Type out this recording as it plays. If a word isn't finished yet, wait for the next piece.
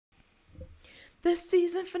The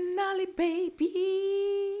season finale, baby.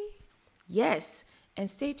 Yes, and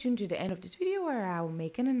stay tuned to the end of this video where I will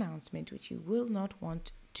make an announcement which you will not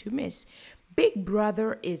want to miss. Big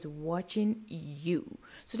Brother is watching you.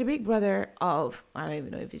 So the big brother of, I don't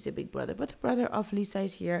even know if he's a big brother, but the brother of Lisa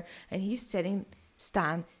is here and he's setting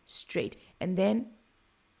Stan straight. And then,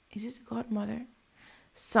 is this the godmother?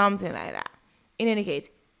 Something like that. In any case,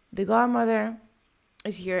 the godmother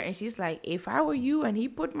is here and she's like, if I were you and he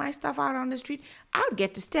put my stuff out on the street, I would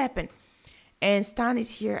get to stepping. And Stan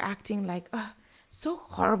is here acting like, so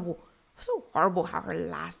horrible how her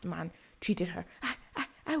last man treated her.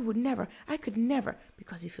 I would never, I could never,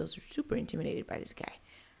 because he feels super intimidated by this guy.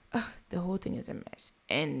 The whole thing is a mess.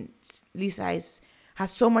 And Lisa has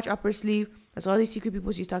so much up her sleeve. That's all these secret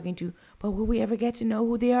people she's talking to. But will we ever get to know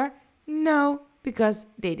who they are? No, because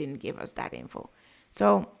they didn't give us that info.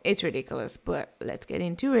 So it's ridiculous, but let's get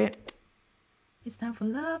into it. It's time for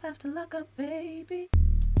love after lockup, baby.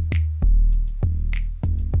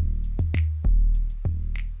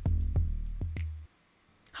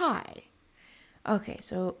 Hi. Okay,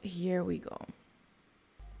 so here we go.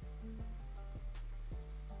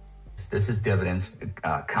 This is dividends.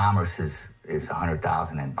 Commerce is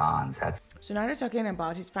 100,000 in bonds. So now they're talking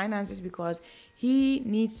about his finances because he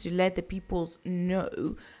needs to let the people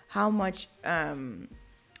know how much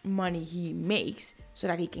money he makes so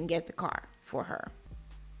that he can get the car for her.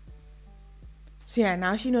 So yeah,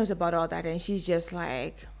 now she knows about all that and she's just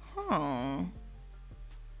like,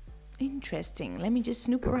 interesting. Let me just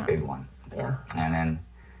snoop around. Big one. Yeah. And then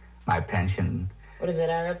my pension. What does that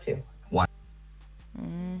add up to?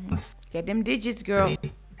 Get them digits, girl.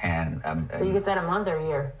 And so you get that a month or a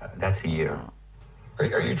year? That's a year.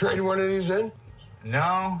 Are you trading one of these in?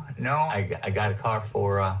 No. I got a car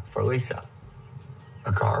for Lisa.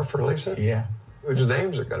 A car for Lisa? Yeah. Whose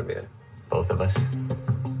names are going to be in? Both of us.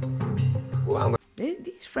 Well,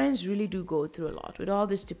 these friends really do go through a lot with all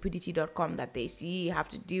this stupidity.com that they see, have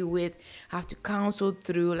to deal with, have to counsel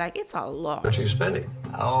through. Like, it's a lot. what are you spending?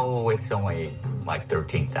 Oh, it's only like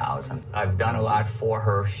 $13,000. I've done a lot for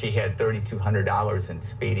her. She had $3,200 in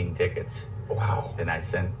speeding tickets. Wow. Then I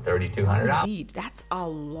sent $3,200. Indeed, that's a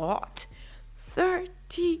lot.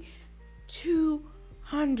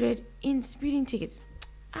 $3,200 in speeding tickets.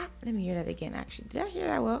 Let me hear that again, actually. Did I hear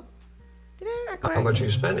that well? Did I hear that correctly? How much are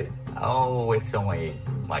you spending? Oh, it's only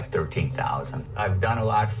like $13,000. I've done a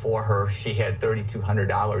lot for her. She had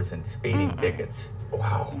 $3,200 in speeding tickets.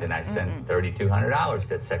 Wow. Then I sent $3,200 to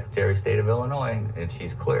the Secretary of State of Illinois, and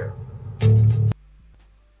she's clear.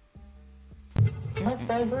 That's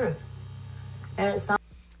Babe Ruth. And it's So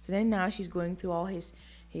then now she's going through all his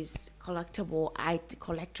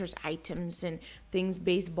collector's items and things,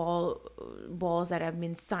 baseball balls that have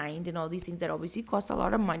been signed and all these things that obviously cost a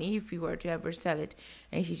lot of money if we were to ever sell it.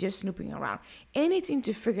 And she's just snooping around. Anything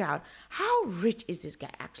to figure out how rich is this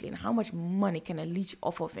guy actually and how much money can I leech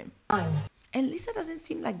off of him. fine. And Lisa doesn't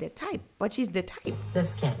seem like the type, but she's the type.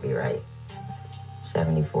 This can't be right.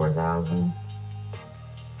 74,000.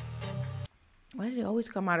 Why do they always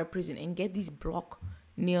come out of prison and get these block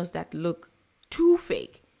nails that look too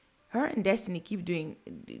fake? Her and Destiny keep doing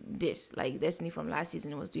this. Like Destiny from last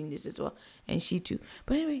season was doing this as well. And she too.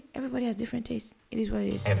 But anyway, everybody has different tastes. It is what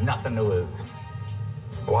it is. I have nothing to lose.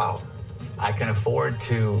 Wow. I can afford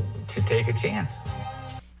to take a chance.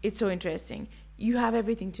 It's so interesting. You have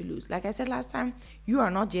everything to lose. Like I said last time, you are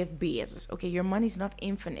not Jeff Bezos. Okay, your money is not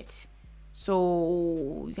infinite.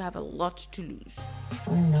 So you have a lot to lose. I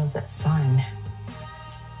don't even know if that's signed.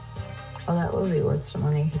 Oh, that would be worth some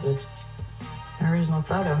money because it's an original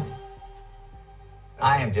photo.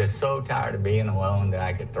 I am just so tired of being alone that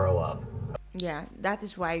I could throw up. Yeah, that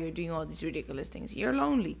is why you're doing all these ridiculous things. You're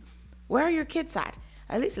lonely. Where are your kids at?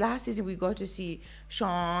 At least last season we got to see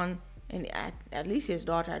Sean and at least his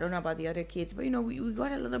daughter. I don't know about the other kids, but you know, we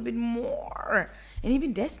got a little bit more. And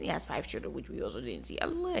even Destiny has 5 children, which we also didn't see,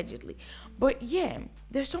 allegedly. But yeah,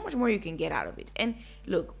 there's so much more you can get out of it. And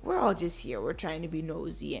look, we're all just here. We're trying to be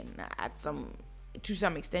nosy, and to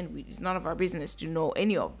some extent, it's none of our business to know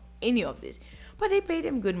any of this. But they pay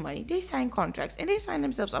them good money. They sign contracts and they sign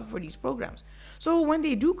themselves up for these programs. So when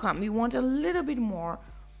they do come, we want a little bit more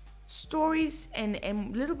stories and a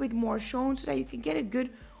little bit more shown so that you can get a good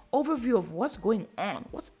overview of what's going on.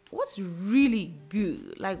 What's really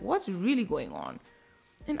good? Like, what's really going on?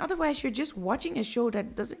 And otherwise, you're just watching a show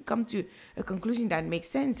that doesn't come to a conclusion that makes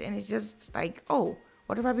sense. And it's just like, oh,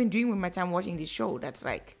 what have I been doing with my time watching this show? That's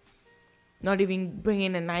like not even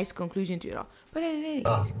bringing a nice conclusion to it all. But in any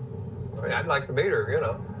case, I mean, I'd like to meet her, you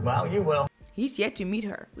know. Well, you will. he's yet to meet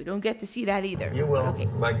her. We don't get to see that either. You will. But okay.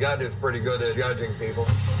 My gut is pretty good at judging people.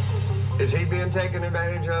 Is he being taken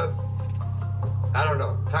advantage of? I don't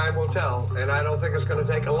know. Time will tell, and I don't think it's going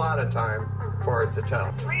to take a lot of time for it to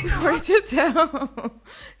tell. For it to tell.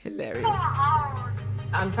 Hilarious.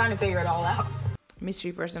 I'm trying to figure it all out.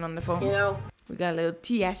 Mystery person on the phone. You know? We got a little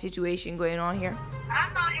TS situation going on here. I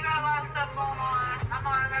know you got a lot of stuff going on. I know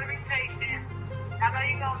I gotta be patient. I know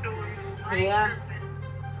you gonna do it. I ain't Yeah.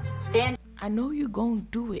 tripping. Stand. I know you gonna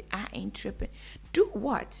do it. I ain't tripping. Do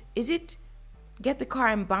what? Is it get the car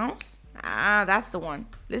and bounce? Ah, that's the one.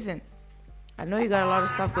 Listen, I know you got a lot of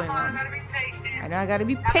stuff going I on. gotta be patient. I know I gotta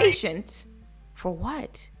be patient. For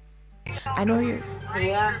what? I know you're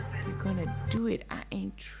Yeah. gonna do it. I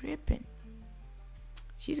ain't tripping.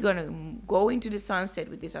 She's gonna go into the sunset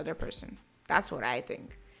with this other person. That's what I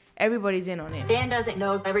think. Everybody's in on it. Dan doesn't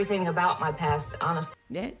know everything about my past, honestly,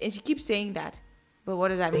 Yeah, and she keeps saying that. But what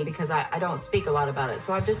does that mean? because I don't speak a lot about it.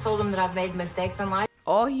 So I've just told him that I've made mistakes in life.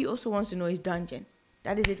 All he also wants to know is dungeon.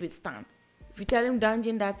 That is it with Stan. If you tell him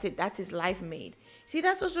dungeon, that's it. That's his life made. See,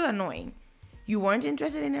 that's also annoying. You weren't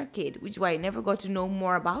interested in her kid, which is why you never got to know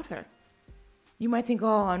more about her. You might think,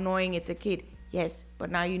 oh, annoying, it's a kid. Yes,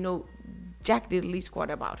 but now you know Jack diddly squat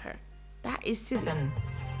about her. That is silly.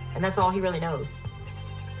 And that's all he really knows.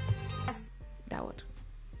 That would.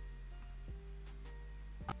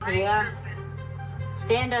 Yeah.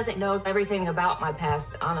 Stan doesn't know everything about my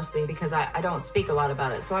past, honestly, because I don't speak a lot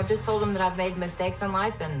about it. So I've just told him that I've made mistakes in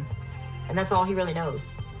life, and that's all he really knows.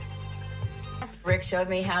 Rick showed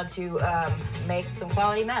me how to make some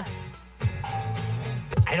quality meth.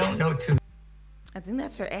 I don't know too I think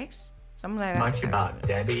that's her ex. Something like that. much about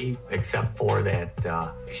Debbie, except for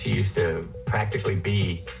that she used to practically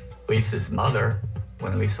be Lisa's mother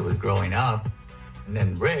when Lisa was growing up. And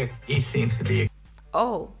then Rick, he seems to be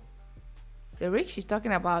Oh, the Rick she's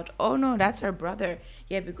talking about. Oh no, that's her brother.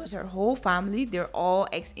 Yeah, because her whole family, they're all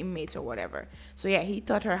ex-inmates or whatever. So yeah, he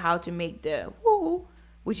taught her how to make the woo,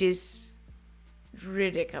 which is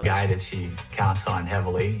ridiculous. a guy that she counts on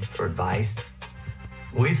heavily for advice.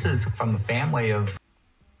 Lisa's from a family of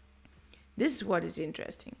This is what is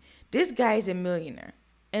interesting. This guy is a millionaire,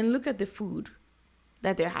 and look at the food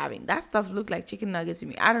that they're having. That stuff looked like chicken nuggets to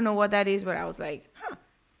me. I don't know what that is, but I was like, huh,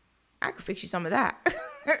 I could fix you some of that.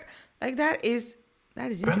 Like that is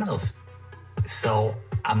interesting. criminals. So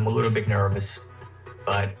I'm a little bit nervous,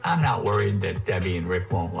 but I'm not worried that Debbie and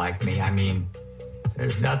Rick won't like me. I mean,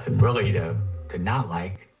 there's nothing really to not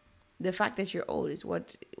like. The fact that you're old is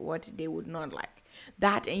what they would not like.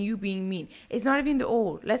 That and you being mean. It's not even the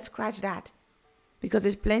old. Let's scratch that. Because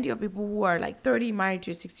there's plenty of people who are like 30 married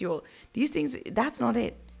to a 60-year-old. These things, that's not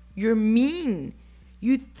it. You're mean.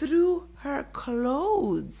 You threw her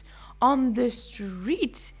clothes on the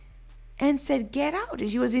street and said, get out. And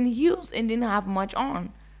she was in heels and didn't have much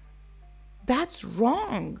on. That's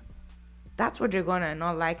wrong. That's what they're gonna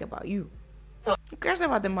not like about you. So- Who cares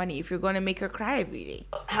about the money if you're gonna make her cry every day?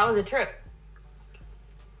 How was the trip?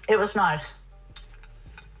 It was nice.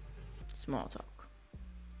 Small talk.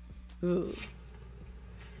 Ooh.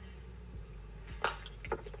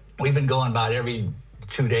 We've been going about every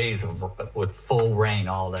 2 days with full rain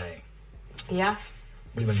all day. Yeah.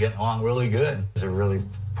 We've been getting along really good. It's a really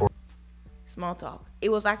poor. Small talk. It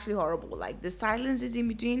was actually horrible. Like the silences in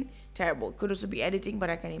between, terrible. It could also be editing, but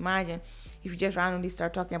I can imagine if you just randomly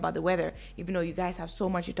start talking about the weather, even though you guys have so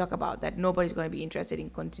much to talk about, that nobody's going to be interested in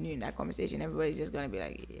continuing that conversation. Everybody's just going to be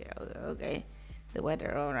like, yeah, okay, the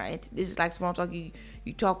weather, all right. This is like small talk. You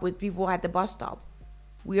talk with people at the bus stop.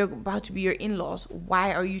 We are about to be your in-laws.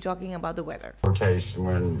 Why are you talking about the weather? Taste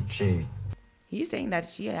when she He's saying that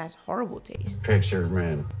she has horrible taste. pictured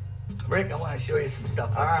me. Rick, I want to show you some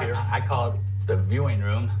stuff up here. I call it the viewing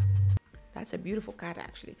room. That's a beautiful cat,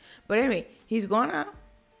 actually. But anyway,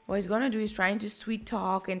 what he's gonna do is trying to sweet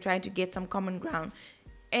talk and trying to get some common ground.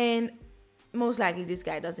 And most likely this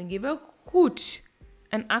guy doesn't give a hoot,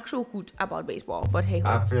 an actual hoot about baseball. But hey,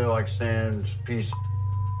 I feel like Stan's piece.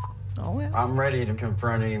 oh well. I'm ready to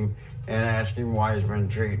confront him and ask him why he's been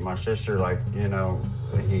treating my sister like,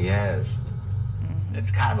 he has. It's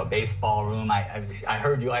kind of a baseball room. I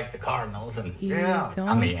heard you like the Cardinals, and Yeah.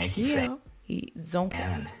 I'm a Yankee fan. He don't care.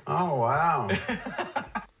 And Oh, wow.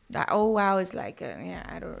 That oh wow is like yeah,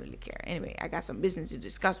 I don't really care. Anyway, I got some business to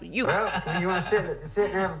discuss with you. Well, you want to sit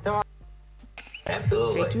and have a talk?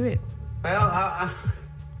 absolutely. Straight to it. Well,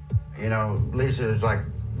 Lisa is like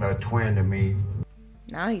a twin to me.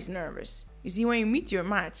 Now he's nervous. You see, when you meet your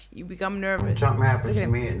match, you become nervous. When something happens Look at to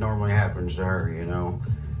him. me, it normally happens to her,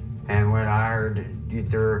 And when I heard that you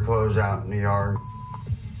threw her clothes out in the yard,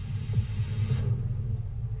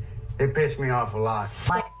 it pissed me off a lot.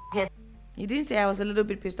 My hit He didn't say I was a little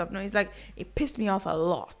bit pissed off. No, he's like, it pissed me off a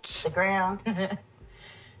lot. the ground.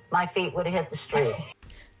 My feet would have hit the street.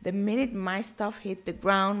 The minute my stuff hit the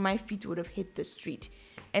ground, my feet would have hit the street.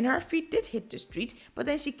 And her feet did hit the street, but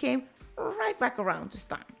then she came right back around to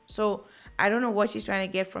stand. So I don't know what she's trying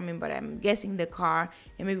to get from him, but I'm guessing the car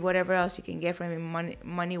and maybe whatever else she can get from him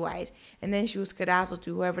money wise. And then she was skedazzle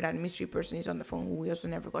to whoever that mystery person is on the phone, who we also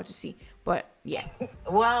never got to see. But yeah.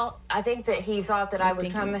 Well, I think that he thought that I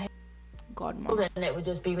would come Godmother, and it would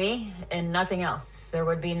just be me and nothing else. There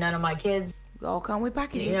would be none of my kids. all come with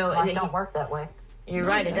packages. You know, Life it don't work that way. You're No,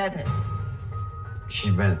 right, it it doesn't.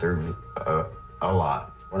 She's been through a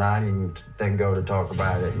lot. When I even then go to talk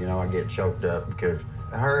about it, you know, I get choked up because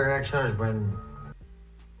her ex-husband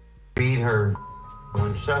beat her.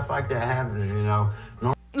 When stuff like that happens, you know.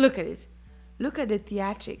 Look at this. Look at the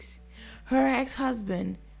theatrics. Her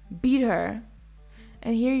ex-husband beat her,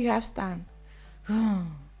 and here you have Stan.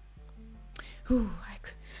 Ooh,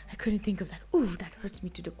 I couldn't think of that. Ooh, that hurts me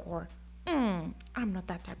to the core. I'm not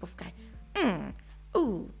that type of guy.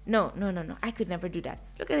 Ooh, no. I could never do that.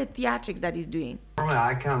 Look at the theatrics that he's doing. Normally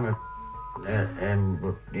I come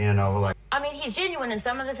and you know, like. I mean, he's genuine in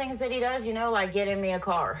some of the things that he does, you know, like getting me a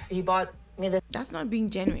car. He bought me the... That's not being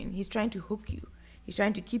genuine. He's trying to hook you. He's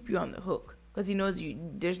trying to keep you on the hook because he knows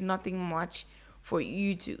there's nothing much for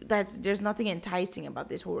you to... There's nothing enticing about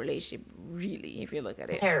this whole relationship, really, if you look at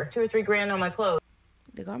it. hair, $2 or $3 grand on my clothes.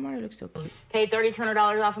 The godmother looks so cute. Paid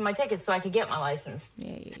 $3,200 off of my tickets so I could get my license.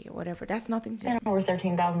 Yeah, whatever. That's nothing to... And over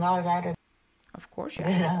 $13,000, I had to Of course you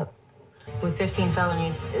pick it are. up. With 15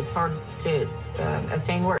 felonies, it's hard to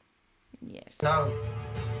obtain work. Yes. No.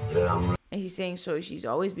 And he's saying so she's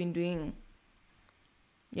always been doing,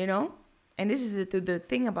 you know? And this is the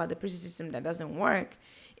thing about the prison system that doesn't work.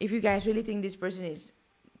 If you guys really think this person is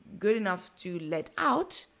good enough to let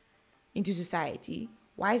out into society,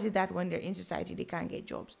 why is it that when they're in society, they can't get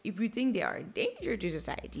jobs? If you think they are a danger to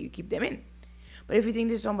society, you keep them in. But if you think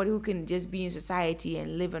there's somebody who can just be in society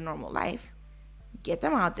and live a normal life, get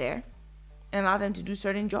them out there and allow them to do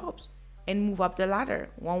certain jobs and move up the ladder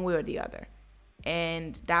one way or the other.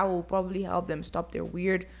 And that will probably help them stop their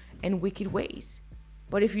weird and wicked ways.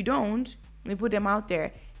 But if you don't, we put them out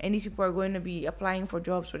there and these people are going to be applying for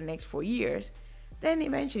jobs for the next 4 years, then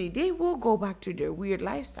eventually they will go back to their weird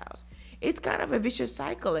lifestyles. It's kind of a vicious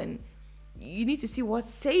cycle, and you need to see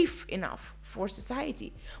what's safe enough for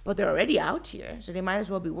society. But they're already out here, so they might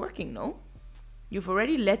as well be working, no? You've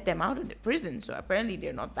already let them out of the prison, so apparently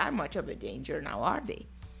they're not that much of a danger now, are they?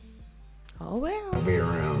 Oh well. I'll be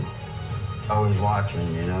around. Always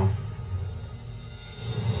watching, you know.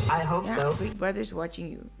 I hope Yeah, so. Big Brother's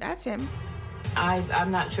watching you. That's him.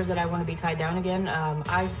 I'm not sure that I want to be tied down again.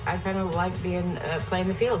 I kind of like being playing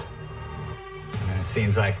the field. And it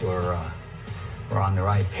seems like we're on the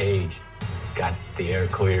right page. Got the air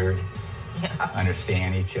cleared. Yeah.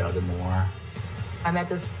 Understand each other more. I met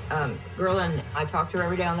this girl and I talked to her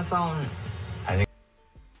every day on the phone. I think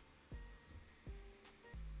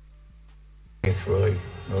it's really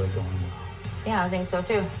going well. Yeah, I think so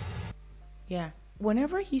too. Yeah.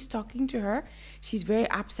 Whenever he's talking to her, she's very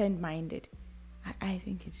absent-minded. I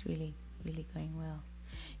think it's really, really going well.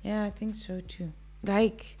 Yeah, I think so too.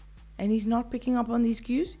 Like, and he's not picking up on these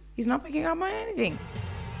cues. He's not picking up on anything.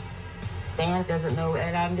 Stan doesn't know,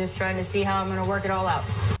 and I'm just trying to see how I'm going to work it all out.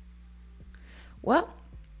 Well,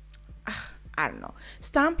 I don't know.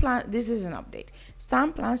 This is an update.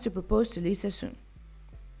 Stan plans to propose to Lisa soon.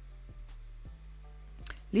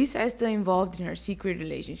 Lisa is still involved in her secret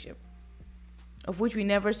relationship, of which we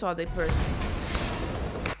never saw the person.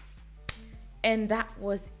 And that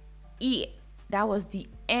was it. That was the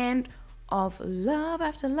end of Love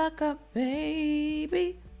After Lockup,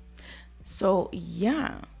 baby. So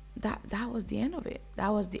yeah, that was the end of it. That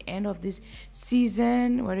was the end of this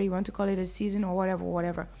season, whether you want to call it a season or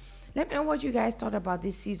whatever. Let me know what you guys thought about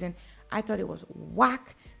this season. I thought it was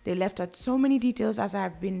whack. They left out so many details, as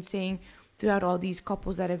I've been saying throughout all these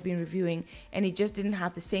couples that I've been reviewing, and it just didn't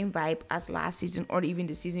have the same vibe as last season or even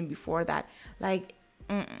the season before that. Like,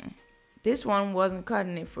 this one wasn't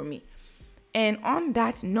cutting it for me. And on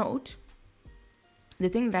that note, the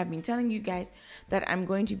thing that I've been telling you guys that I'm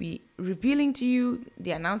going to be revealing to you,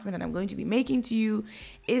 the announcement that I'm going to be making to you,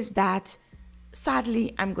 is that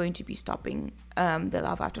sadly I'm going to be stopping the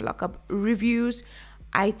Love After Lockup reviews.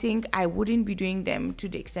 I think I wouldn't be doing them to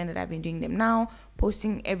the extent that I've been doing them now.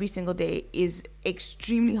 Posting every single day is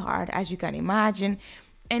extremely hard, as you can imagine,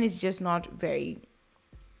 and it's just not very...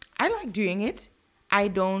 I like doing it. I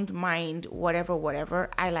don't mind whatever.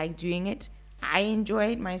 I like doing it. I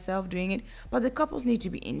enjoy it myself doing it, but the couples need to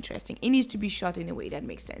be interesting. It needs to be shot in a way that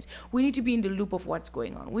makes sense. We need to be in the loop of what's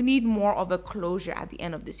going on. We need more of a closure at the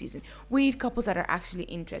end of the season. We need couples that are actually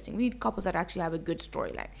interesting. We need couples that actually have a good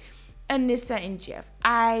storyline. Anissa and Jeff.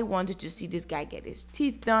 I wanted to see this guy get his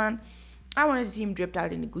teeth done. I wanted to see him dripped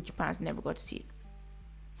out in the Gucci pants. Never got to see it.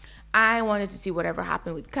 I wanted to see whatever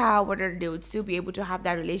happened with Kyle, whether they would still be able to have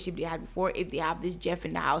that relationship they had before if they have this Jeff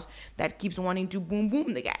in the house that keeps wanting to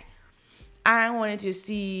boom the guy. I wanted to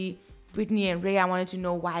see Brittany and Ray. I wanted to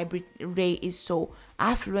know why Ray is so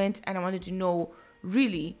affluent, and I wanted to know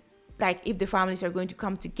really like if the families are going to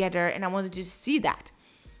come together, and I wanted to see that.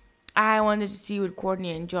 I wanted to see with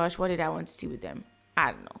Courtney and Josh. What did I want to see with them?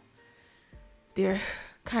 I don't know. They're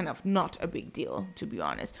kind of not a big deal, to be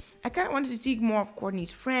honest. I kind of wanted to see more of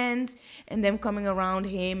Courtney's friends and them coming around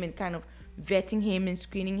him and kind of vetting him and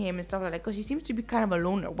screening him and stuff like that, because she seems to be kind of a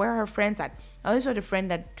loner. Where are her friends at? I only saw the friend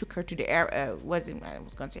that took her to the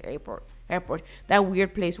airport, that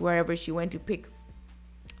weird place wherever she went to pick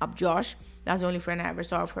up Josh. That's the only friend I ever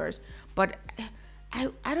saw of hers. But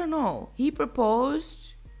I don't know. He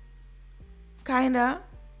proposed, kinda.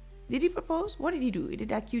 Did he propose? What did he do? He did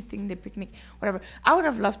that cute thing, the picnic, whatever. I would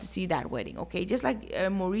have loved to see that wedding, okay? Just like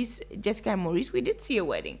Jessica and Maurice, we did see a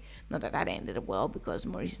wedding. Not that ended well, because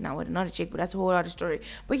Maurice is now with another chick, but that's a whole other story.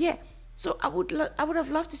 But yeah, so I would have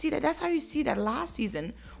loved to see that. That's how you see that last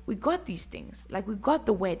season. We got these things. Like, we got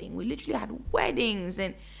the wedding. We literally had weddings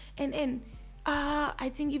and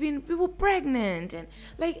I think even people pregnant, and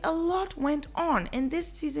like a lot went on. And this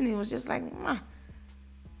season, it was just like,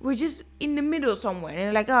 we're just in the middle somewhere,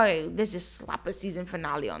 and like, oh, let's just slap a season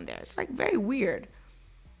finale on there. It's like very weird.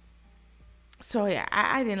 So yeah,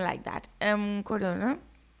 I didn't like that. Cordona,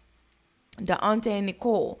 the Auntie and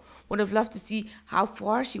Nicole, would have loved to see how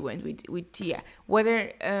far she went with Tia.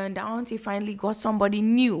 Whether the Auntie finally got somebody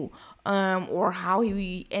new, or how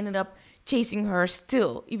he ended up chasing her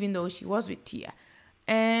still, even though she was with Tia.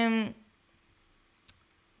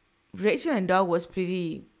 Rachel and Doug was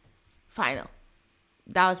pretty final.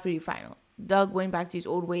 That was pretty final. Doug went back to his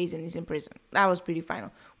old ways and is in prison. That was pretty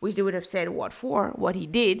final. Which they would have said what for, what he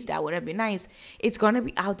did. That would have been nice. It's going to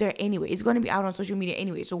be out there anyway. It's going to be out on social media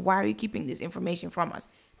anyway. So why are you keeping this information from us?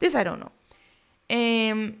 This I don't know.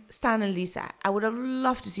 Stan and Lisa. I would have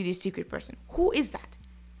loved to see this secret person. Who is that?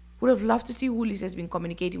 Would have loved to see who Lisa has been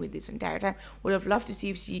communicating with this entire time. Would have loved to see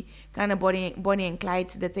if she kind of Bonnie and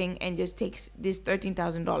Clyde's the thing and just takes this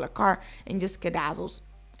 $13,000 car and just skedazzles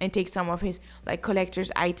and takes some of his like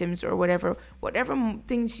collector's items or whatever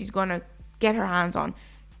things she's gonna get her hands on,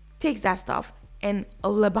 takes that stuff and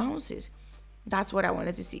bounces. That's what I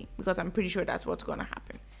wanted to see, because I'm pretty sure that's what's gonna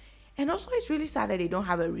happen. And also, it's really sad that they don't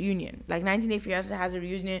have a reunion. Like 1984 has a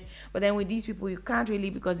reunion, but then with these people you can't really,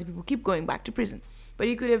 because the people keep going back to prison. But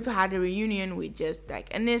you could have had a reunion with just like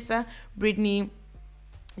Anissa, Brittany,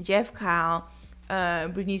 Jeff, Kyle,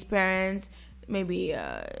 Brittany's parents, maybe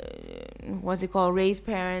what's it called, Ray's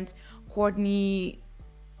parents, Courtney,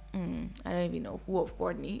 I don't even know who of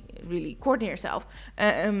Courtney, really, Courtney herself,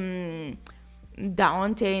 the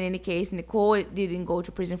Auntie. In any case, Nicole didn't go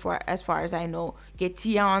to prison for, as far as I know. Get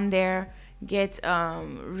Tia on there, get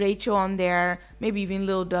Rachel on there, maybe even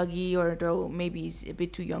little Dougie, or though maybe he's a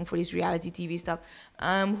bit too young for this reality TV stuff.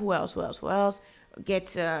 Who else?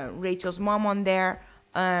 Get Rachel's mom on there.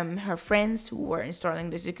 Her friends who were installing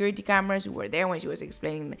the security cameras, who were there when she was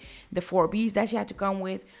explaining the 4Bs that she had to come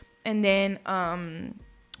with. And then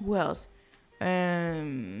who else?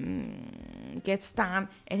 Get Stan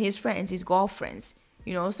and his friends, his golf friends,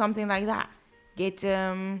 something like that. Get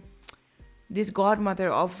this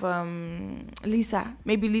godmother of Lisa,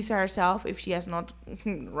 maybe Lisa herself, if she has not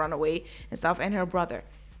run away and stuff, and her brother.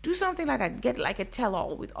 Do something like that. Get like a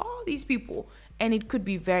tell-all with all these people, and it could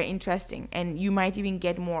be very interesting. And you might even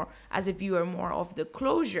get more, as a viewer, more of the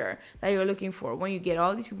closure that you're looking for when you get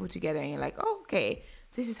all these people together and you're like, oh, okay,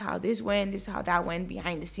 this is how this went, this is how that went,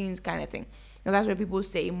 behind the scenes kind of thing. And that's where people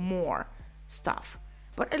say more stuff.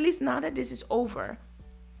 But at least now that this is over,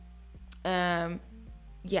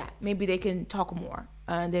 maybe they can talk more.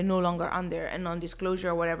 They're no longer under a non-disclosure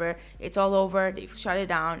or whatever. It's all over. They've shut it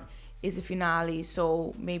down. It's a finale.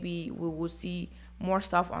 So maybe we will see more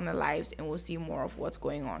stuff on their lives, and we'll see more of what's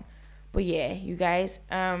going on. But yeah, you guys,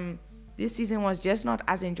 this season was just not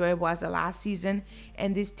as enjoyable as the last season.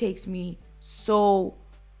 And this takes me so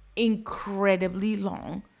incredibly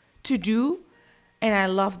long to do. And I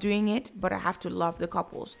love doing it, but I have to love the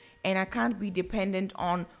couples. And I can't be dependent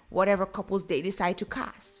on whatever couples they decide to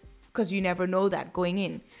cast, because you never know that going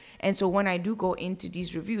in. And so when I do go into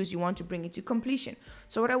these reviews, you want to bring it to completion.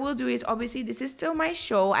 So what I will do is, obviously, this is still my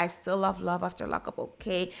show. I still love Love After Lockup,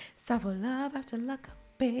 okay? It's time for Love After Lockup,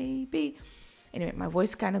 baby. Anyway, my voice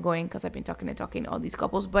is kind of going because I've been talking all these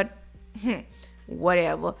couples, but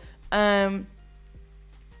whatever. In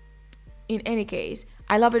any case,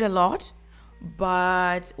 I love it a lot.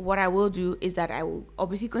 But what I will do is that I will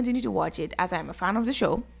obviously continue to watch it as I'm a fan of the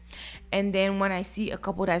show. And then when I see a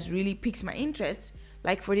couple that's really piques my interest,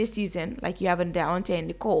 like for this season, like you have Auntie and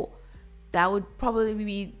Nicole, that would probably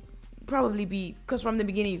be because from the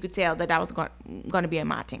beginning you could tell that was going to be a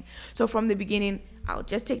Martin. So from the beginning, I'll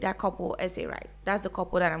just take that couple and say, right, that's the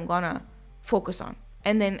couple that I'm gonna focus on,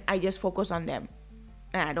 and then I just focus on them,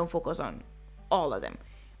 and I don't focus on all of them.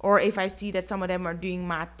 Or if I see that some of them are doing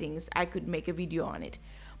mad things, I could make a video on it,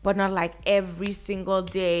 but not like every single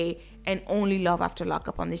day and only love after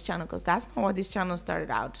lockup on this channel, because that's not what this channel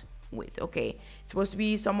started out with. Okay, it's supposed to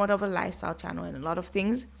be somewhat of a lifestyle channel and a lot of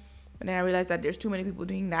things, but then I realized that there's too many people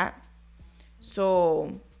doing that.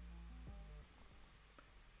 So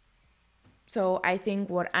I think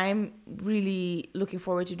what I'm really looking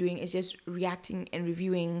forward to doing is just reacting and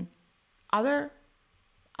reviewing other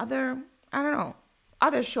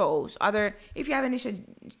shows. If you have any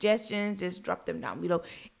suggestions, just drop them down below.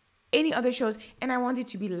 Any other shows, and I want it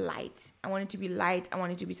to be light. I want it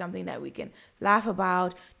to be something that we can laugh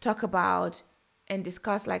about, talk about, and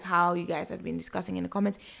discuss, like how you guys have been discussing in the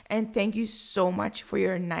comments. And thank you so much for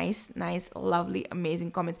your nice, lovely,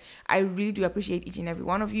 amazing comments. I really do appreciate each and every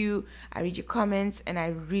one of you. I read your comments, and I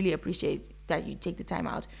really appreciate that you take the time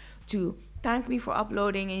out to thank me for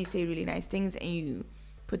uploading, and you say really nice things, and you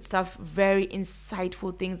put stuff, very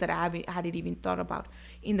insightful things that I hadn't even thought about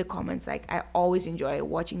in the comments. Like, I always enjoy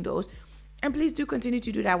watching those, and please do continue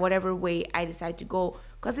to do that whatever way I decide to go,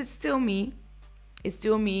 because it's still me. It's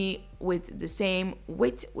still me with the same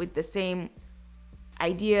wit, with the same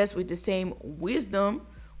ideas, with the same wisdom,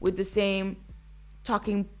 with the same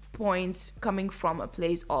talking points, coming from a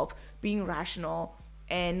place of being rational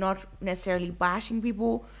and not necessarily bashing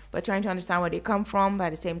people, but trying to understand where they come from, but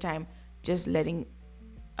at the same time just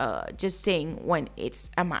saying when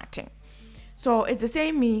it's a Martin. So it's the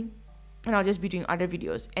same me, and I'll just be doing other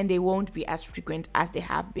videos, and they won't be as frequent as they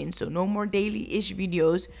have been. So no more daily-ish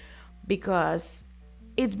videos, because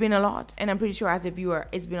it's been a lot, and I'm pretty sure as a viewer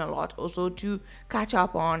it's been a lot also to catch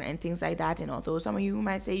up on and things like that. And although some of you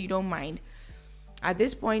might say you don't mind, at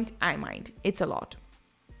this point I mind. It's a lot.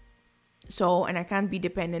 So, and I can't be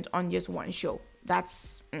dependent on just one show.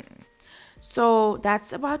 So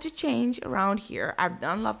that's about to change around here. I've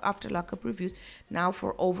done Love After Lockup reviews now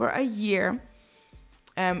for over a year.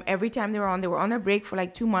 Every time they were on a break for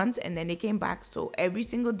like 2 months, and then they came back. So every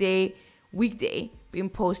single day, weekday, been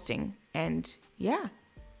posting. And yeah,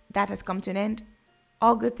 that has come to an end.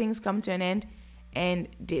 All good things come to an end, and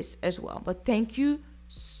this as well. But thank you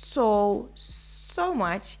so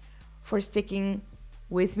much for sticking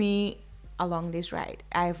with me along this ride.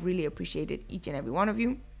 I've really appreciated each and every one of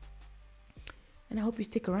you, and I hope you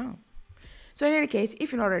stick around. So in any case,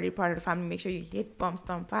 if you're not already part of the family, make sure you hit bump,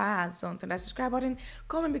 stomp, pass on to that subscribe button.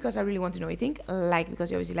 Comment, because I really want to know what you think. Like,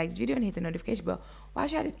 because you obviously like this video, and hit the notification bell.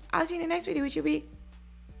 Watch it. I'll see you in the next video, which will be,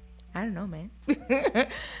 I don't know, man.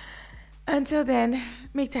 Until then,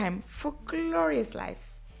 make time for glorious life.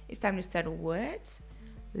 It's time to start what?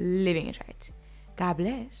 Living it right. God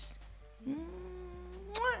bless.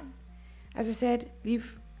 As I said,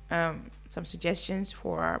 leave some suggestions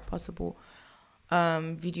for possible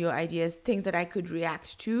video ideas, things that I could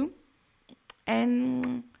react to.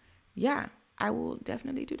 And yeah, I will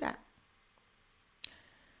definitely do that.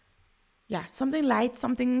 Yeah, something light,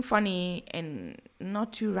 something funny, and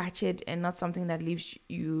not too ratchet, and not something that leaves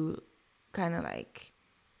you kind of like,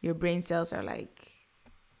 your brain cells are like,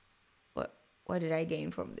 what did I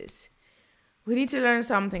gain from this? We need to learn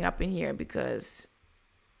something up in here, because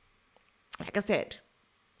like I said,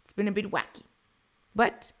 it's been a bit wacky.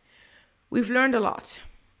 But we've learned a lot,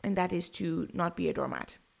 and that is to not be a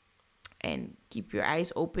doormat, and keep your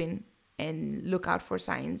eyes open and look out for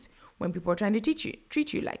signs when people are trying to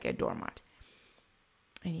treat you like a doormat.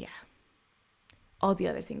 And yeah, all the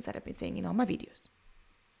other things that I've been saying in all my videos.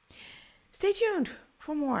 Stay tuned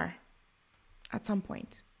for more at some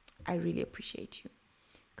point. I really appreciate you.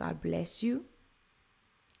 God bless you,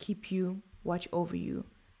 keep you, watch over you,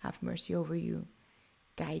 have mercy over you,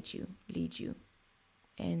 guide you, lead you,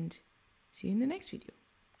 and see you in the next video,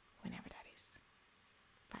 whenever that is.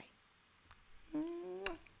 Bye.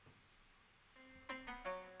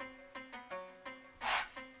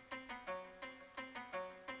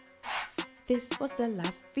 This was the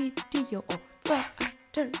last video of Love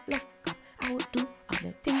After Lockup. I will do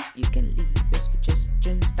other things. You can leave your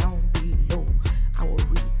suggestions down below. I will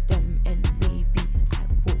read them, and maybe I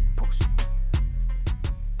will post.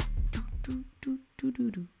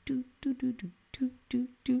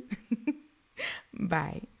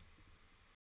 Bye.